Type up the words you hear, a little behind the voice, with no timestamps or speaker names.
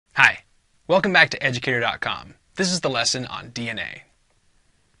Welcome back to Educator.com. This is the lesson on DNA.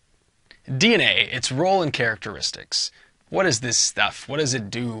 DNA, its role and characteristics. What is this stuff? What does it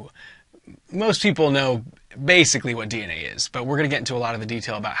do? Most people know basically what DNA is, but we're going to get into a lot of the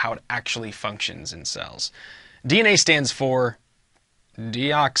detail about how it actually functions in cells. DNA stands for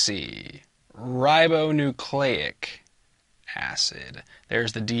deoxyribonucleic acid.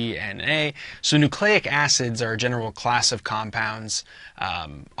 There's the DNA. So nucleic acids are a general class of compounds.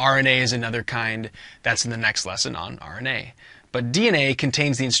 RNA is another kind. That's in the next lesson on RNA. But DNA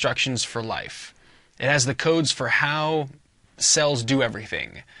contains the instructions for life. It has the codes for how cells do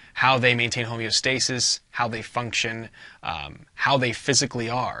everything, how they maintain homeostasis, how they function, how they physically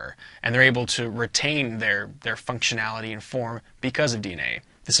are, and they're able to retain their functionality and form because of DNA.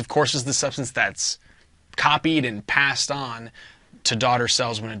 This, of course, is the substance that's copied and passed on to daughter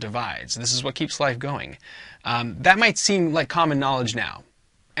cells when it divides. This is what keeps life going. That might seem like common knowledge now,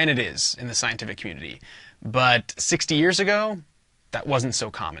 and it is in the scientific community. But 60 years ago, that wasn't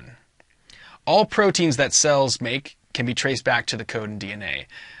so common. All proteins that cells make can be traced back to the code in DNA.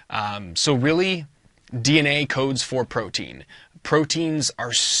 So really, DNA codes for protein. Proteins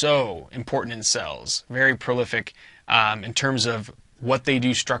are so important in cells, very prolific in terms of what they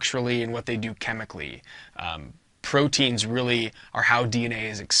do structurally and what they do chemically. Proteins really are how DNA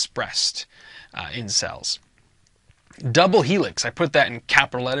is expressed in cells. Double helix, I put that in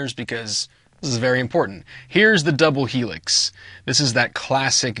capital letters because this is very important. Here's the double helix. This is that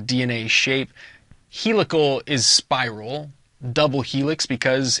classic DNA shape. Helical is spiral. Double helix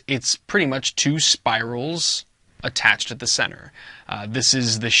because it's pretty much two spirals attached at the center. This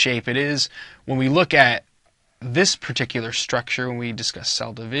is the shape it is. When we look at this particular structure, when we discuss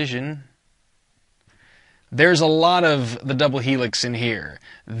cell division, there's a lot of the double helix in here.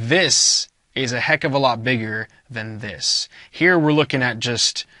 This is a heck of a lot bigger than this. Here we're looking at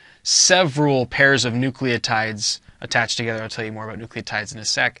just several pairs of nucleotides attached together. I'll tell you more about nucleotides in a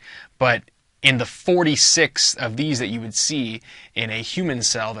sec. But in the 46 of these that you would see in a human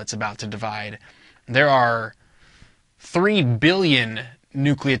cell that's about to divide, there are 3 billion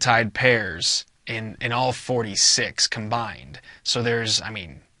nucleotide pairs in all 46 combined. So there's,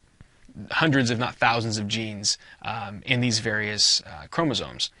 hundreds if not thousands of genes in these various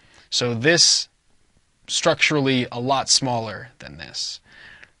chromosomes. So this, structurally a lot smaller than this.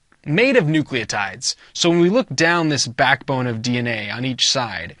 Made of nucleotides. So when we look down this backbone of DNA on each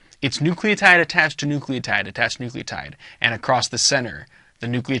side, it's nucleotide attached to nucleotide attached to nucleotide. And across the center, the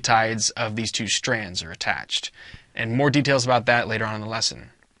nucleotides of these two strands are attached. And more details about that later on in the lesson.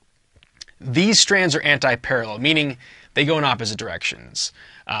 These strands are antiparallel, meaning they go in opposite directions.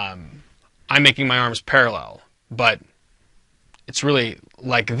 I'm making my arms parallel, but it's really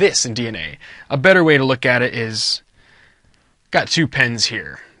like this in DNA. A better way to look at it is, got two pens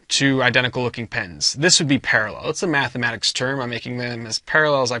here, two identical looking pens. This would be parallel. It's a mathematics term. I'm making them as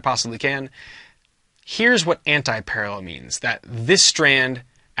parallel as I possibly can. Here's what antiparallel means, that this strand,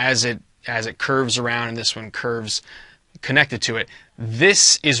 as it curves around and this one curves connected to it,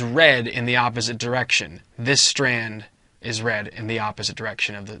 this is read in the opposite direction. This strand is read in the opposite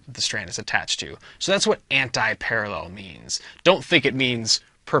direction of the strand it's attached to. So that's what antiparallel means. Don't think it means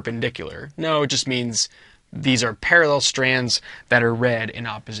perpendicular. No, it just means these are parallel strands that are read in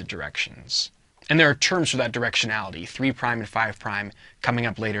opposite directions. And there are terms for that directionality, 3' and 5' coming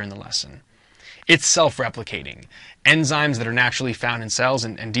up later in the lesson. It's self-replicating. Enzymes that are naturally found in cells,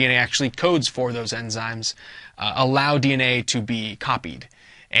 and DNA actually codes for those enzymes, allow DNA to be copied.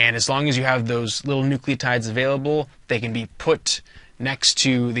 And as long as you have those little nucleotides available, they can be put next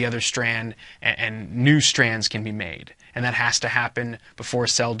to the other strand and new strands can be made. And that has to happen before a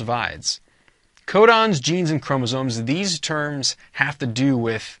cell divides. Codons, genes, and chromosomes, these terms have to do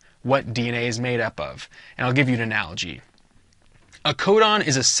with what DNA is made up of. And I'll give you an analogy. A codon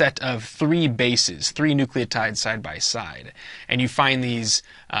is a set of 3 bases, 3 nucleotides side by side. And you find these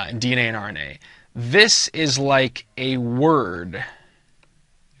in DNA and RNA. This is like a word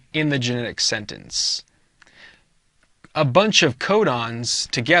in the genetic sentence. A bunch of codons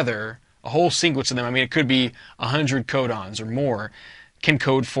together, a whole sequence of them, it could be 100 codons or more, can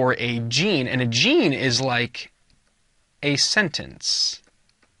code for a gene. And a gene is like a sentence.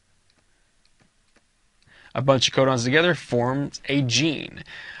 A bunch of codons together forms a gene.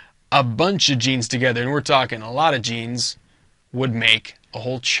 A bunch of genes together, and we're talking a lot of genes, would make a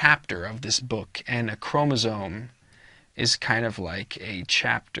whole chapter of this book. And a chromosome is kind of like a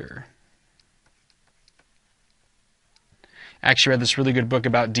chapter. I actually read this really good book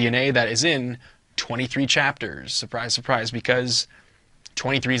about DNA that is in 23 chapters. Surprise, surprise, because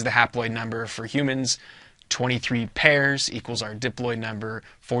 23 is the haploid number for humans. 23 pairs equals our diploid number,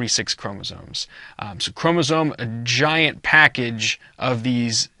 46 chromosomes. So chromosome, a giant package of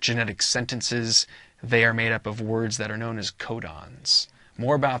these genetic sentences. They are made up of words that are known as codons.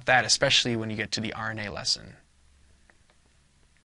 More about that, especially when you get to the RNA lesson.